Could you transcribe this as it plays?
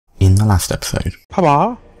last episode.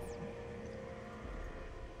 Papa?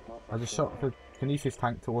 I just shot the Kinesis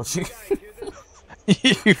tank towards you.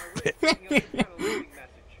 You bit.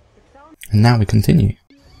 And now we continue.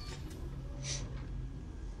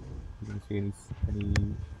 You can see any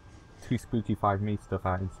too spooky 5Me stuff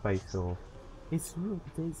out in space, or it's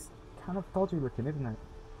kind of dodgy looking, isn't it?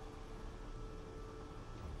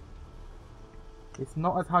 It's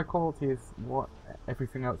not as high quality as what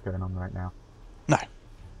everything else going on right now. No.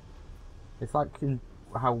 It's like in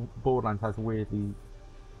how Borderlands has weirdly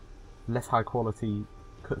less high quality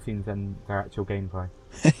cutscenes than their actual gameplay.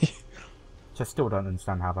 Which I still don't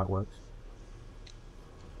understand how that works.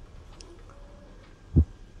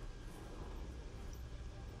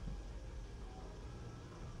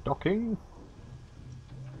 Docking.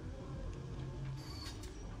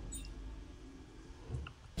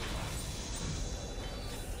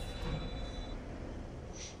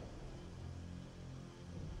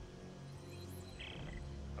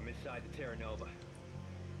 I'm inside the Terra Nova.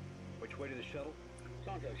 Which way to the shuttle?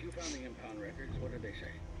 Santos, you found the impound records. What did they say?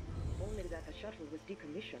 Only that the shuttle was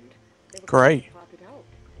decommissioned. They were Great. going to swap it out.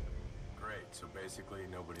 Great, so basically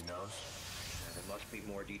nobody knows? There must be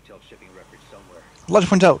more detailed shipping records somewhere. I'd like to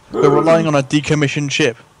point out, we're relying on a decommissioned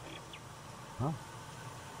ship. Huh?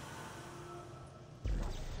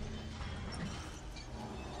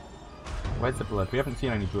 Where's the blood? We haven't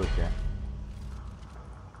seen any blood yet.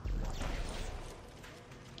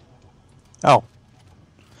 Oh.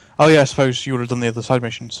 Oh yeah, I suppose you would have done the other side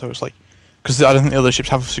mission, so it's like... Because I don't think the other ships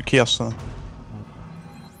have kiosks on them.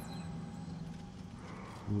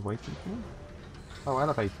 Are you waiting for me? Oh,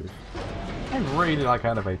 elevators. They really like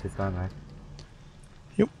elevators, don't they?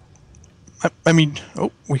 Yep. I mean...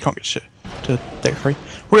 Oh, we can't get shit to deck 3.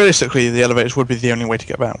 Realistically, the elevators would be the only way to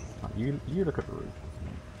get about. Right, you look at the roof.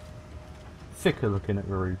 Sick of looking at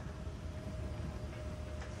the roof.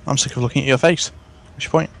 I'm sick of looking at your face. What's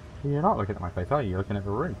your point? You're not looking at my face, are you? You're looking at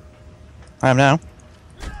the roof. I am now.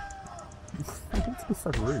 You need to be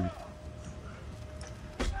so rude.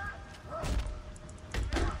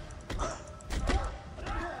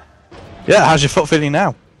 Yeah, how's your foot feeling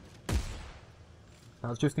now? That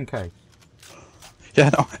was just in case.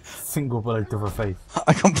 Yeah, no. Single bullet to the face.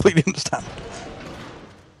 I completely understand.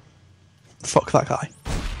 Fuck that guy.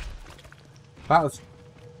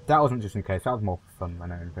 That wasn't just in case, that was more for fun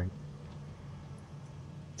than anything.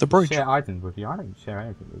 The bridge. Share items with you. I don't share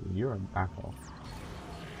anything with you. You're an asshole.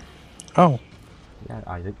 Oh. Yeah,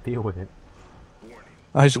 Isaac, deal with it.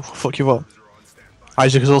 Isaac, fuck you up.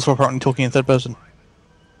 Isaac is also apparently talking in third person.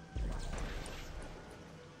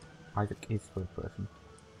 Isaac is first person.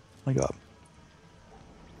 My god.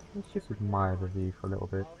 Let's just admire the view for a little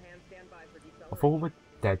bit. Of all the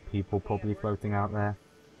dead people probably floating out there.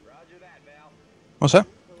 What's that?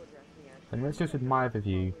 And let's just admire the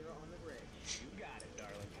view.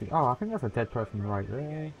 Oh, I think there's a dead person right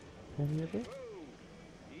there. Any of it?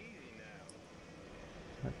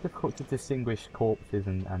 It's difficult to distinguish corpses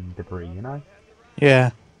and debris, you know? Yeah.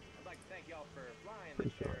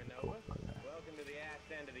 Pretty sure it's a corpse right there.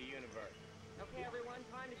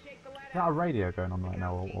 Is that a radio going on right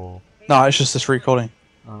now, or... No, it's just this recording.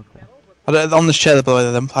 Okay. On this chair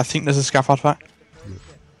below them, I think there's a scaff artifact. Yeah.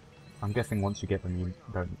 I'm guessing once you get them, you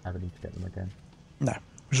don't ever need to get them again. No,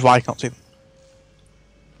 which is why I can't see them.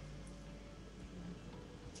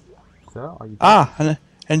 So, are you... Ah, an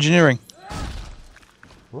engineering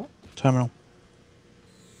What? terminal.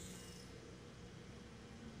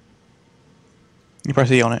 You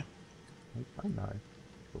press E on it. I don't know.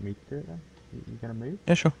 Want me to do it then? You gonna move?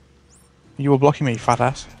 Yeah, sure. You were blocking me, fat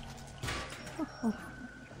ass. I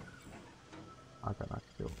don't know.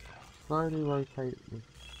 Still. Slowly rotate this.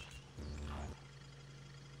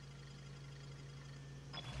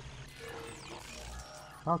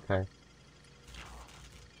 Okay.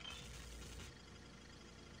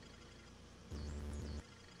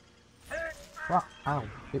 Ah, ow,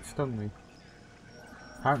 it stung me.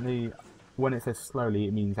 Apparently, when it says slowly,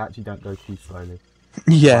 it means actually don't go too slowly.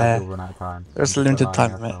 Yeah. You'll run out of time. There's a limited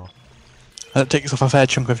time limit. And it takes off a fair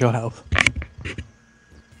chunk of your health.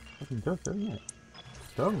 Fucking does, doesn't it?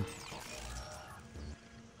 Stung.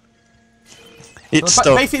 It's But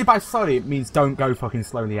stuck. basically, by slowly, it means don't go fucking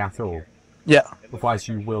slowly at all. Yeah. Otherwise,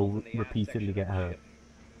 you will repeatedly get hurt.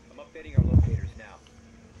 I'm updating our locators now.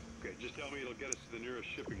 Okay, just tell me it'll get us to the nearest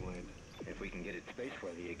shipping lane. If we can get it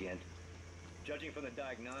space-worthy again. Judging from the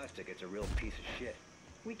diagnostic, it's a real piece of shit.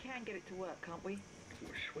 We can get it to work, can't we? We're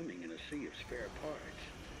swimming in a sea of spare parts.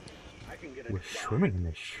 I can get it. We're swimming in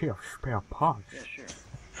this shit of spare parts. Yeah, sure.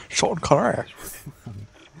 Sean Connery.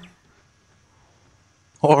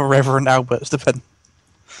 Or Reverend Albert's, depending.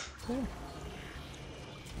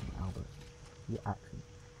 Albert. Your action.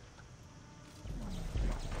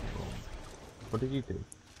 What did you do?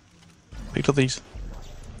 Picked up these.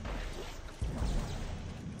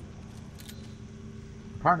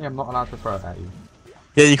 Apparently I'm not allowed to throw it at you.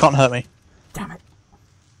 Yeah, you can't hurt me. Damn it!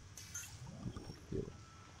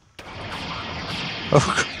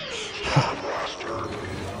 Oh,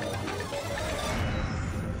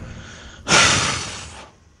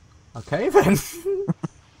 Okay then.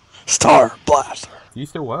 Star Blaster. Do you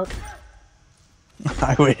still work?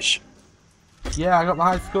 I wish. Yeah, I got the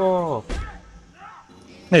high score!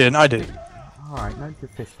 No, you didn't. I did. Alright, no good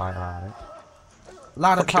fist fight about it.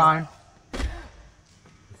 Ladder Fuck you. time!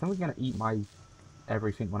 Is someone gonna eat my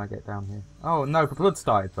everything when I get down here? Oh no, the blood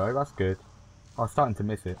started though, that's good. I was starting to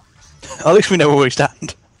miss it. At least we know where we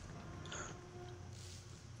stand.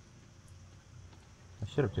 I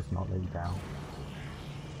should have just not laid down.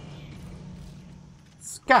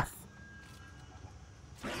 Scaff!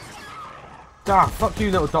 Ah, fuck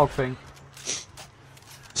you little dog thing.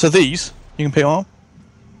 So these, you can pick on.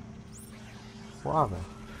 What are they?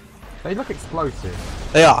 They look explosive.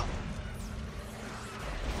 They are.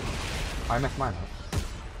 I messed mine up.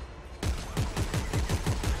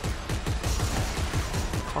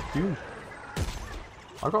 Fuck you.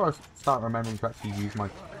 I've got to start remembering to actually use my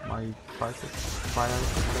crisis, whatever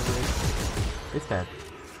it is. It's dead.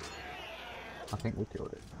 I think we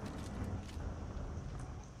killed it.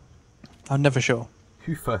 I'm never sure.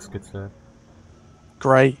 Who first, good sir?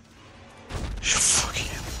 Great. Fucking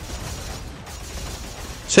hell.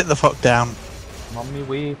 Sit the fuck down. Mommy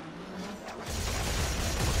wee.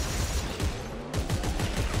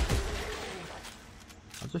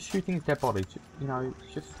 I'm just shooting his dead body. You know,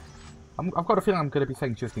 it's just. I've got a feeling I'm going to be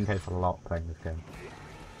saying just in case a lot playing this game.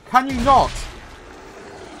 Can you not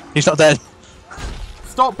He's not dead.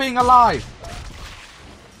 stop being alive?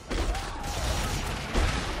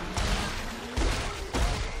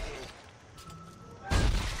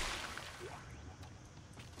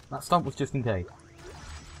 That stomp was just in case.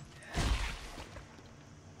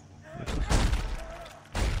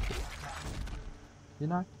 You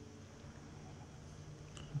know?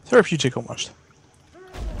 Therapeutic almost.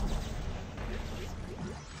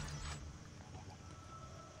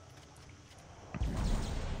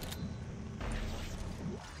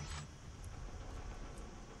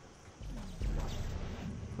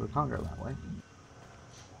 We can't go that way.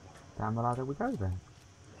 Down the ladder we go then.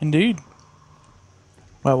 Indeed.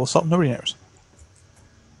 Well, we'll stop. Nobody knows.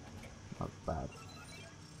 That's bad.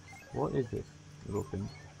 What is this little thing?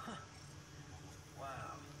 Wow.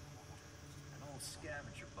 An old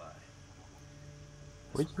scavenger bot.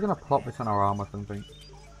 We're just gonna plop this on our arm or something.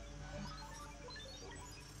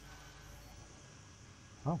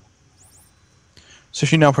 Oh. So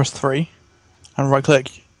if you now press 3 and right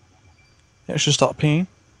click, it should start pinging.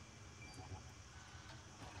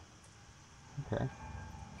 Okay.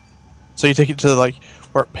 So you take it to like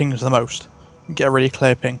where it pings the most. Get a really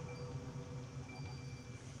clear ping.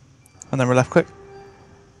 And then we left click.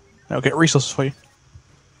 It'll get resources for you.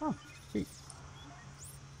 Oh, sweet.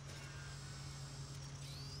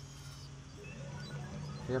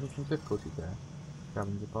 Are you having some difficulties there?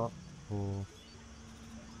 Grabbing the bot? Or...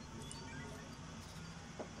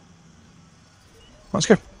 Let's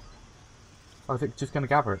go. Oh, is it just gonna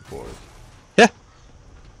gather it for us?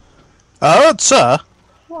 Yeah. Sir.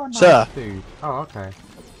 What a nice Sir. dude. Oh, okay.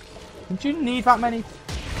 Did you need that many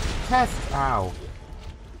tests? Ow.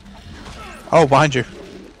 Oh, behind you.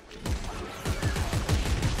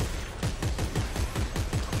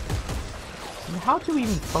 I mean, how do you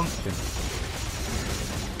even function?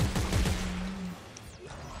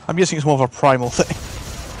 I'm guessing it's more of a primal thing.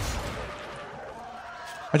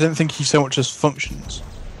 I don't think he so much as functions.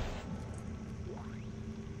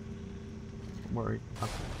 Don't worry.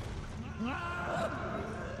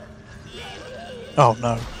 Oh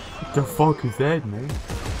no. What the fuck is that, man?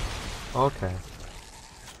 Okay.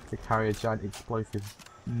 They carry a giant explosive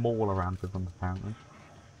maul around with them, apparently.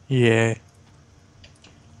 Yeah.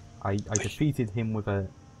 I defeated him with a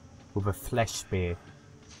flesh spear.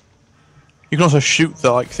 You can also shoot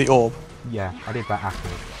the orb. Yeah, I did that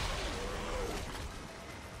afterwards.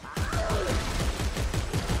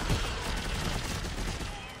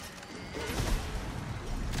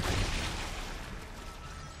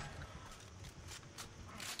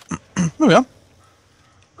 There we are.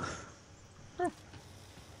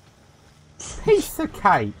 Piece of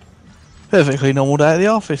cake! Perfectly normal day at the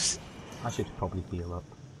office. I should probably heal up.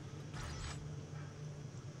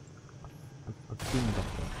 I've seen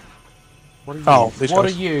better. What are you? Oh, these What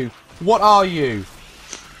guys. are you? What are you?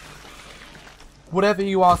 Whatever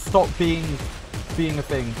you are, stop being a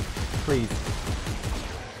thing, please.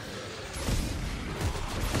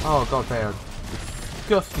 Oh god, they are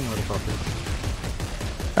disgusting little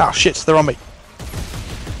fuckers. Ah, shit, they're on me.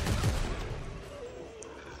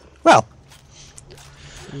 Well,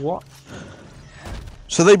 What?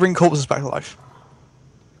 so they bring corpses back to life.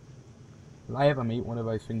 If I ever meet one of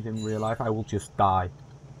those things in real life, I will just die.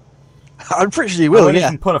 I'm pretty sure you I will, won't yeah.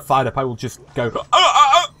 even put a fight up, I will just go,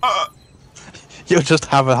 You'll just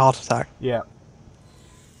have a heart attack. yeah.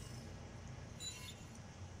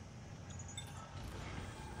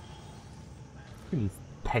 These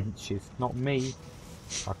penches, not me.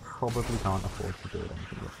 I probably can't afford to do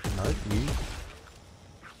anything with. No, you.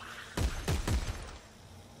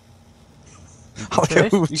 I'll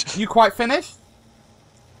go. Finished? You quite finished?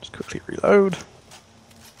 Just quickly reload.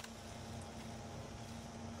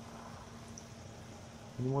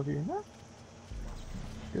 Any more of you in there?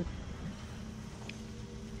 Good.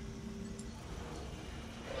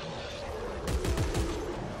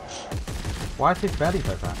 Why is his belly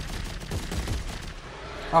like that?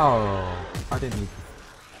 Oh, I didn't need to.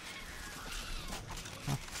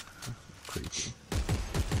 That's creepy.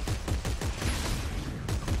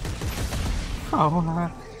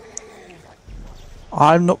 Oh,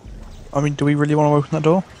 I'm not. I mean, do we really want to open that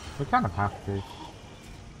door? we kind of have to.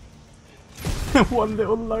 One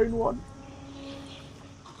little lone one.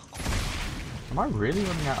 Am I really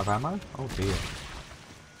running out of ammo? Oh dear.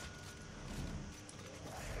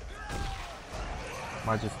 Am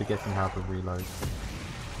I just forgetting how to reload?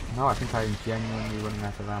 No, I think I am genuinely running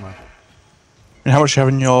out of ammo. And how much do you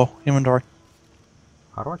have in your inventory?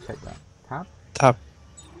 How do I check that? Tab? Tab.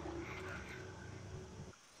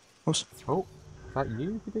 Oops, Oh, is that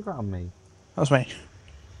you who did that on me? that was me.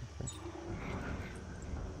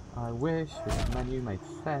 I wish this menu made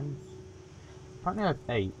sense. Apparently I have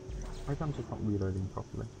 8. Maybe I'm just not reloading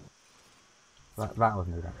properly. That was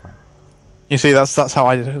me that time. You see, that's how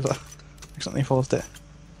I did it. I accidentally paused it.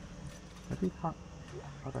 Maybe you can't...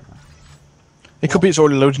 I don't know. It could be it's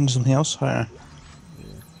already loaded into something else. I don't know. Yeah,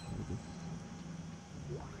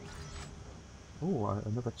 maybe. Oh,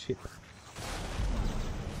 another chip.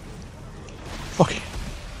 Fuck it.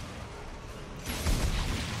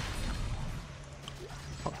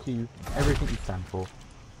 Fuck you. Everything you stand for.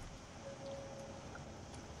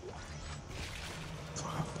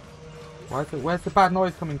 Where's the bad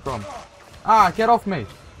noise coming from? Ah, get off me!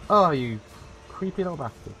 Oh, you creepy little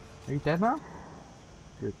bastard. Are you dead now?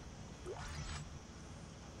 Good.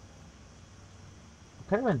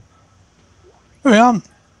 Okay then. Hurry on.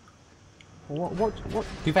 What?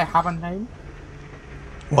 Do they have a name?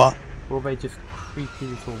 What? Or are they just creepy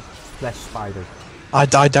little flesh spiders? I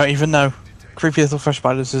don't even know. Creepy little fresh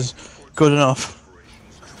spiders is good enough.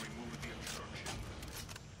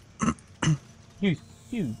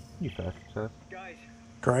 You first, sir. Guys,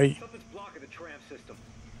 Great. something's blocking the tram system.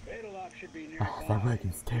 Fatal lock should be Ah, nearby. that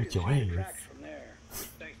working scared your ways. Tracks from there.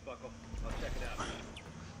 Thanks, Buckle. I'll check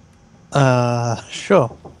it out.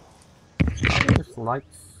 Sure. I just likes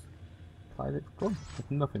private gun.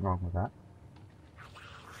 There's nothing wrong with that.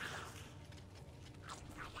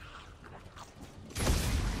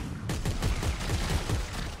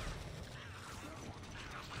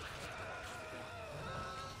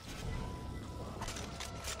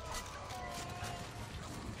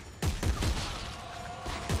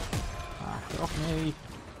 Get off me!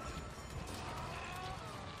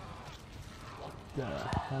 The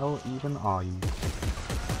hell even are you?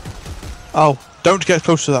 Oh, don't get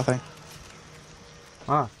close to that thing.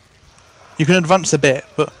 Ah, You can advance a bit,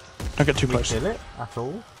 but don't get too can we close. kill it at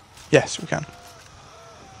all? Yes, we can.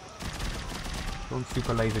 Go on,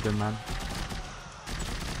 super laser gun man.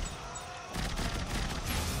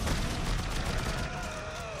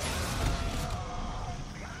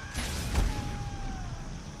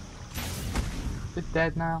 Is it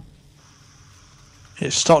dead now?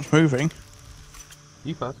 It stopped moving.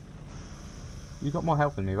 You first. You got more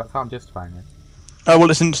health than me, that's how I'm justifying it. Oh, well,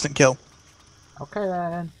 it's an instant kill. Okay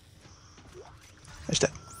then. It's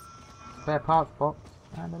dead. Spare parts box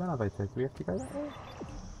and an elevator. Do we have to go that way?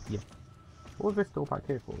 Yeah. What was this door back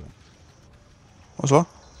here for then? As well.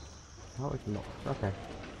 Oh, it's locked. Okay.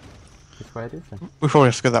 Which way it is then? We probably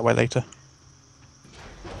have to go that way later.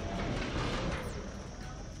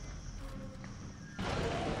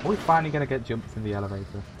 Are we finally gonna get jumps in the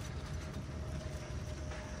elevator?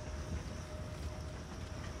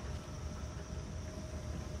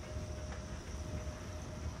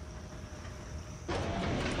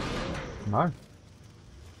 No.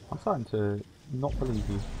 I'm starting to not believe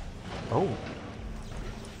you. Oh.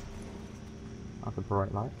 That's a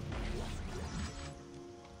bright light.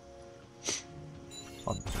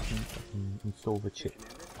 I can install the chip.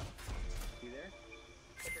 You there?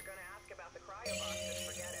 If you're gonna ask about the cryo box, just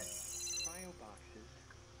forget it.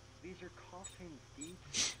 These are coffins, dude.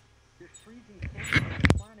 They're freezing things on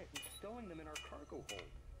the planet and stowing them in our cargo hold.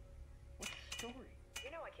 What's the story? You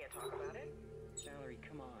know I can't talk about it. Valerie,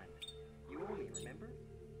 come on. You owe me, remember?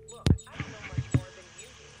 Look, I don't know much more than you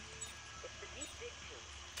do. It's the deep dig team.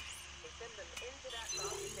 They send them into that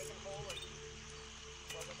bounty taken hole and...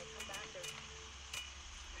 Well, when they come back, there's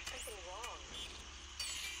something wrong.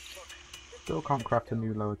 Look, this Still can't craft a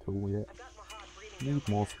new lower tool yet. I've got my heart breathing Need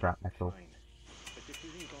down more my neck. scrap metal. Fine. But this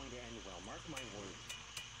isn't going to end well. Mark my words.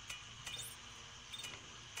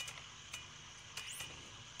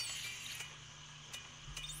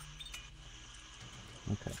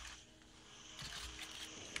 Okay.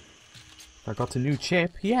 I got a new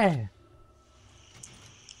chip, yeah!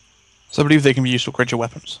 So I believe they can be used for creature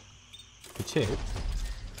weapons. The chip?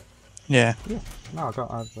 Yeah. Yeah. No,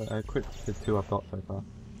 I've equipped the two I've got so far.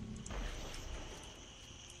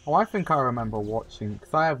 Oh, I think I remember watching,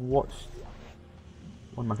 because I have watched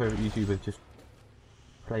one of my favourite YouTubers just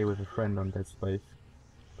play with a friend on Dead Space.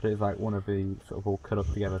 But it's like one of the sort of all cut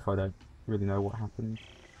up together, so I don't really know what happened.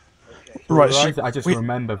 Right, So so I just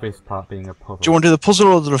remember this part being a puzzle. do you want to do the puzzle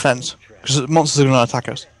or the defense? Because monsters are going to attack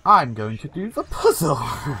us. I'm going to do the puzzle!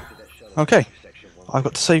 Okay. I've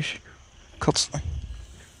got to save constantly.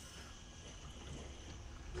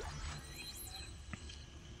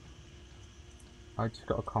 I just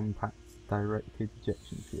got a compact directed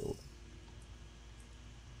ejection field.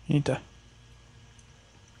 You need to...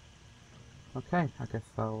 Okay, I guess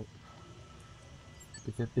I'll...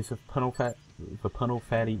 Is the punnel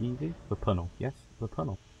fairly easy? The punnel, yes, the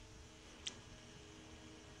punnel.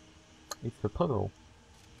 It's the puzzle.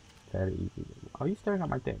 Fairly easy. Are you staring at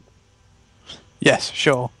my dick? Yes,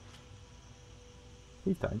 sure.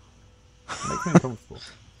 Please don't. It makes me uncomfortable.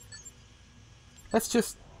 Let's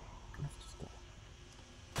just go.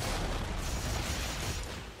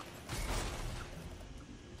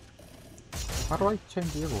 How do I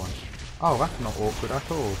change the other one? Oh, that's not awkward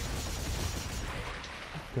at all.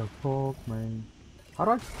 The fuck, man. How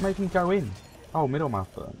do I make him go in? Oh, middle mouse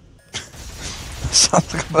button.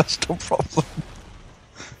 Sounds like a personal problem.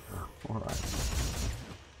 Alright.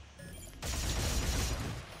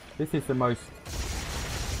 This is the most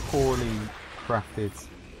poorly crafted.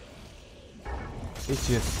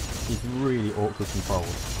 It's really awkward controlled.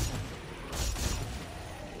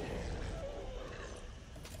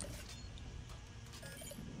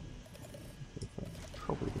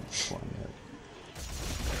 Probably didn't quite know.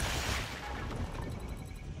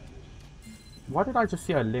 Why did I just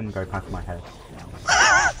see a limb go past my head?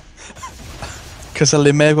 Because a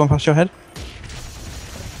limb may have gone past your head?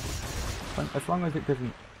 As long as it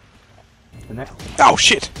doesn't... The next... Oh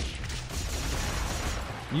shit!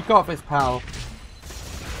 You got this, pal.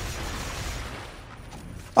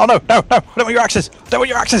 Oh no, no, no! I don't want your axes! I don't want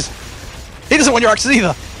your axes! He doesn't want your axes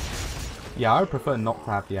either! Yeah, I would prefer not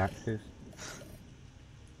to have the axes.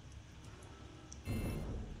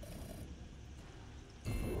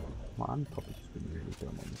 Well, I'm probably just being really dumb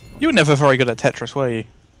on this one. You were never very good at Tetris, were you?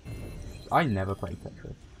 I never played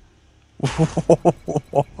Tetris.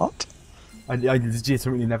 What? I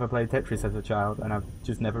legitimately never played Tetris as a child, and I've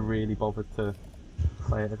just never really bothered to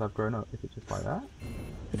play it as I've grown up. Is it just like that?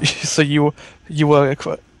 So you were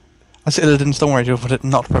I said it in Storm Rage, but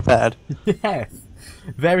not prepared. Yes,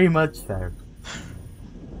 very much so.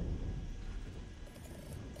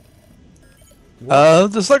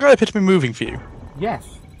 There's that guy appear to be moving for you. Yes,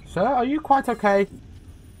 sir. Are you quite okay?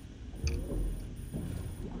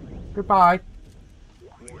 Goodbye.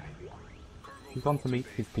 He's on to meet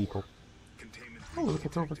his people. Oh, look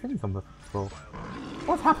at all the things on the floor.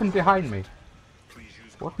 What's happened behind me?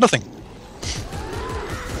 What? Nothing.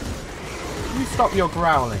 You stop your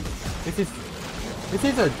growling. This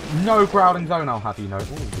is a no growling zone, I'll have you know. Oh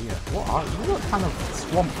dear. What kind of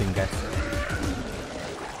swamp thing guess?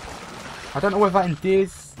 I don't know whether that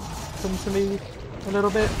endears them to me a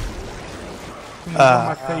little bit. One of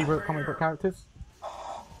my favourite comic book characters.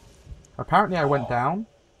 Apparently I went down.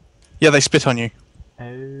 Yeah, they spit on you.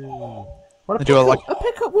 Oh. Well, They do a, like- a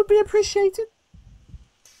pickup would be appreciated.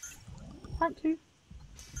 Thank you.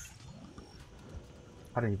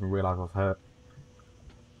 I didn't even realise I was hurt.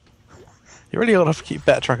 You really ought to keep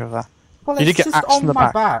better track of that. Well, You it's did get just axed on in the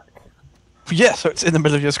my back. back. Yeah, so it's in the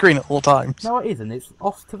middle of your screen at all times. No, it isn't. It's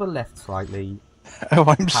off to the left slightly. Oh,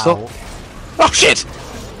 I'm so... How? Oh shit!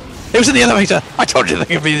 It was in the elevator! I told you they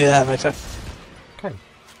could be in the elevator. Okay.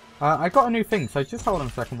 I got a new thing, so just hold on a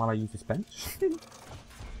second while I use this bench.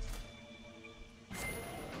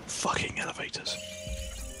 Fucking elevators.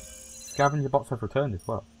 Scavenger bots have returned as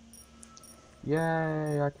well.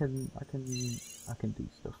 Yay! I can do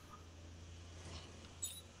stuff.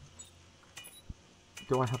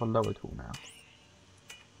 do I have a lower tool now?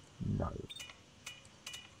 No.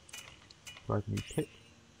 Do I have a new pick?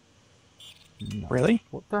 No. Really?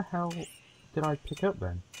 What the hell did I pick up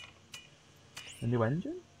then? A new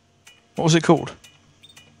engine? What was it called?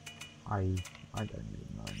 I don't even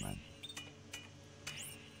know, man.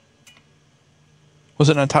 Was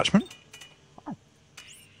it an attachment?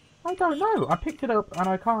 I don't know. I picked it up and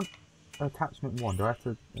I can't. Attachment 1. Do I have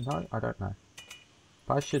to? No, I don't know.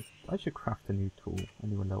 But I should craft a new tool, a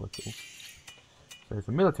new lower tool. So it's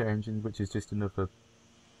a military engine, which is just another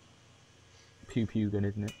pew pew gun,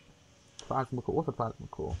 isn't it? Plasma core. What's a plasma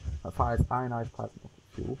core? That fires ionized plasma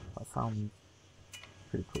fuel. That sounds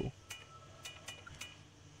pretty cool.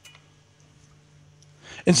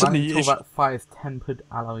 Instantly, Tool that fires tempered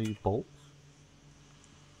alloy bolts.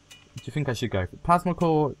 Do you think I should go for plasma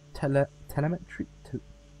core, telemetry?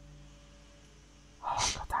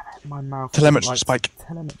 Oh, God damn it, my mouth. Telemetry spike.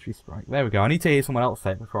 Telemetry spike. There we go. I need to hear someone else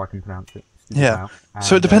say it before I can pronounce it. Yeah.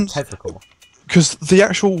 So it depends. Because the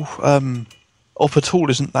actual upper tool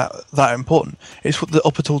isn't that important. It's what the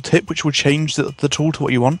upper tool tip, which will change the tool to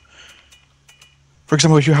what you want. For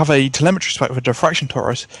example, if you have a telemetry spike with a diffraction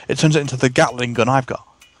torus, it turns it into the Gatling gun I've got.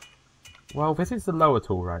 Well, this is the lower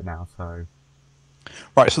tool right now, so...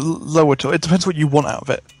 Right, so the lower tool, it depends what you want out of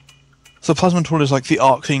it. So the plasma tool is like the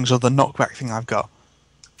arc things or the knockback thing I've got.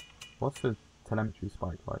 What's the telemetry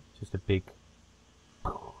spike like? Just a big...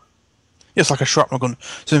 Yeah, it's like a shrapnel gun.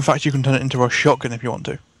 So in fact, you can turn it into a shotgun if you want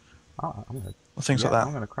to. Oh, I'm gonna... Or things like that.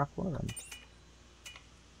 I'm going to craft one of them.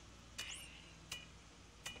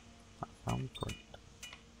 That sounds great.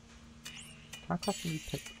 Can I craft a new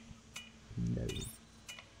pick? No.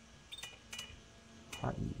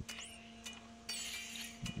 No.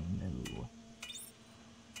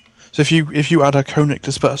 So if you add a conic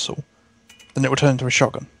dispersal, then it will turn into a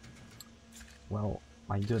shotgun. Well,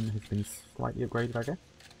 my gun has been slightly upgraded, I guess.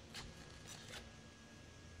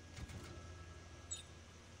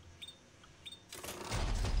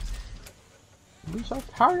 We shall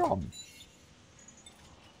carry on.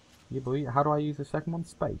 Yeah, boy. How do I use the second one?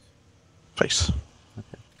 Space. Space.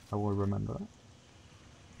 Okay, I will remember that.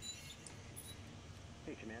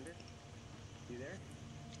 Hey, Commander. You there?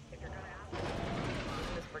 If you're gonna ask me,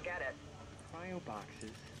 just forget it. Cryo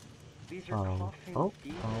boxes. These are coughing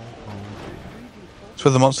deep. That's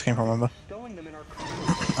where the monster came from, remember? Stowing them in our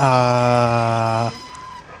cargo.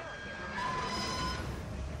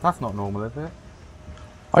 That's not normal, is it?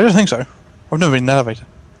 I don't think so. I've never been in an elevator.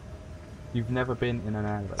 You've never been in an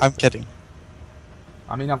elevator? I'm kidding.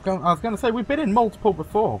 I mean, I was going to say, we've been in multiple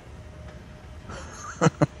before.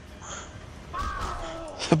 But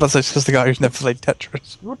that's because the guy who's never played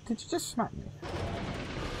Tetris. What, did you just smack me?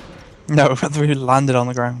 No, we landed on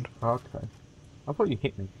the ground. Okay. I thought you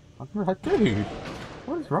hit me. I was like, dude,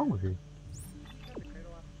 what is wrong with you?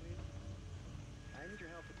 I need your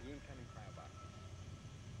help with the incoming cryo box.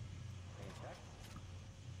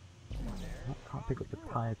 I can't pick up the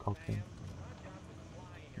tire cog thing.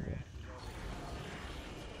 Yeah.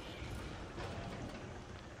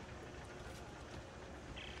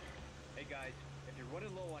 Hey guys, if you're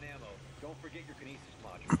running low on ammo, don't forget your kinesis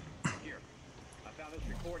module. Here, I found this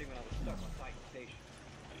recording when I was stuck on Titan Station.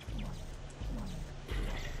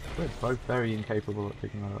 We're both very incapable at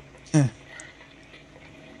picking that up. Yeah.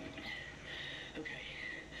 Okay.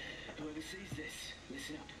 Whoever sees this,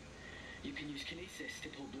 listen up. You can use kinesis to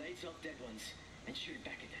pull blades off dead ones and shoot it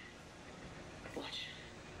back at them. Watch.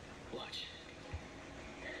 Watch.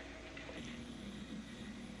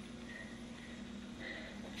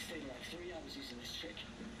 Stayed like 3 hours using this trick.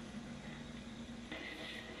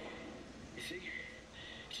 You see?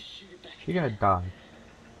 Just shoot it back. You're gonna die.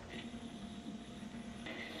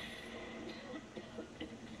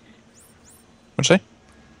 What'd you say? I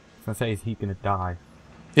was gonna say, is he gonna die?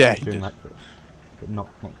 Yeah, he Doing did. that trick. But not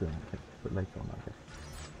doing that trick, but later on, I guess.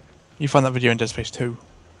 You find that video in Dead Space 2.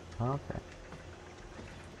 Okay.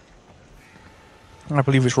 I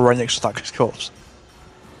believe it's right next to that guy's corpse.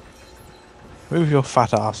 Move your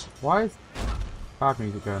fat ass. Why is bad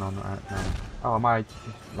music going on right now? Oh, am I just,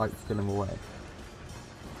 like, still in the way?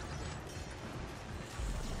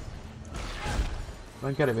 I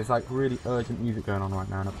don't get it, there's like really urgent music going on right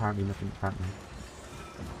now and apparently nothing's happening.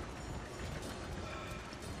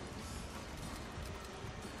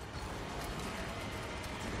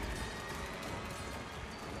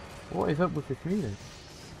 What is up with this music?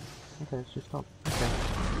 Okay, let's just stop. Okay.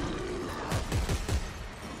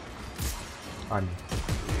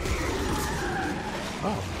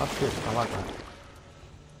 Oh, that's good. I like that.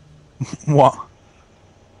 What?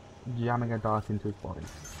 Jamming a dart into his body.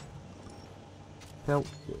 Felt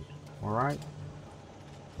good. Alright?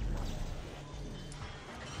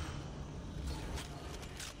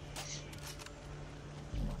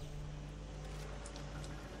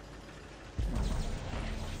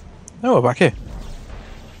 Oh, we're back here.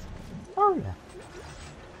 Oh yeah.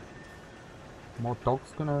 More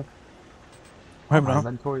dogs gonna. I hope my not.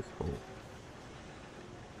 inventory's full.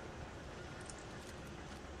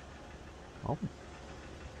 Oh.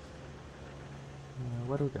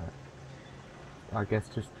 Where do we go? I guess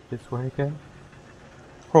just this way again.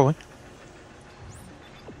 Probably.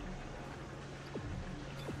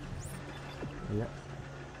 Yep.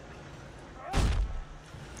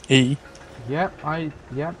 E. Yep.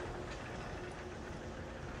 Yep.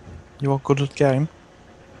 You are good at game.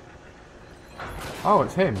 Oh,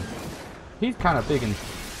 it's him. He's kind of big and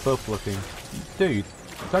buff looking. Dude,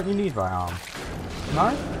 don't you need that arm?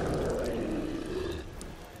 No?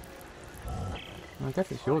 I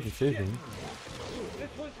guess it's your decision. This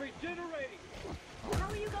one's regenerating. How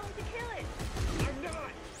are you going to kill it? I'm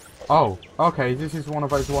not. Oh, okay, this is one of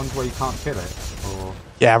those ones where you can't kill it, or...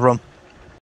 Yeah, run.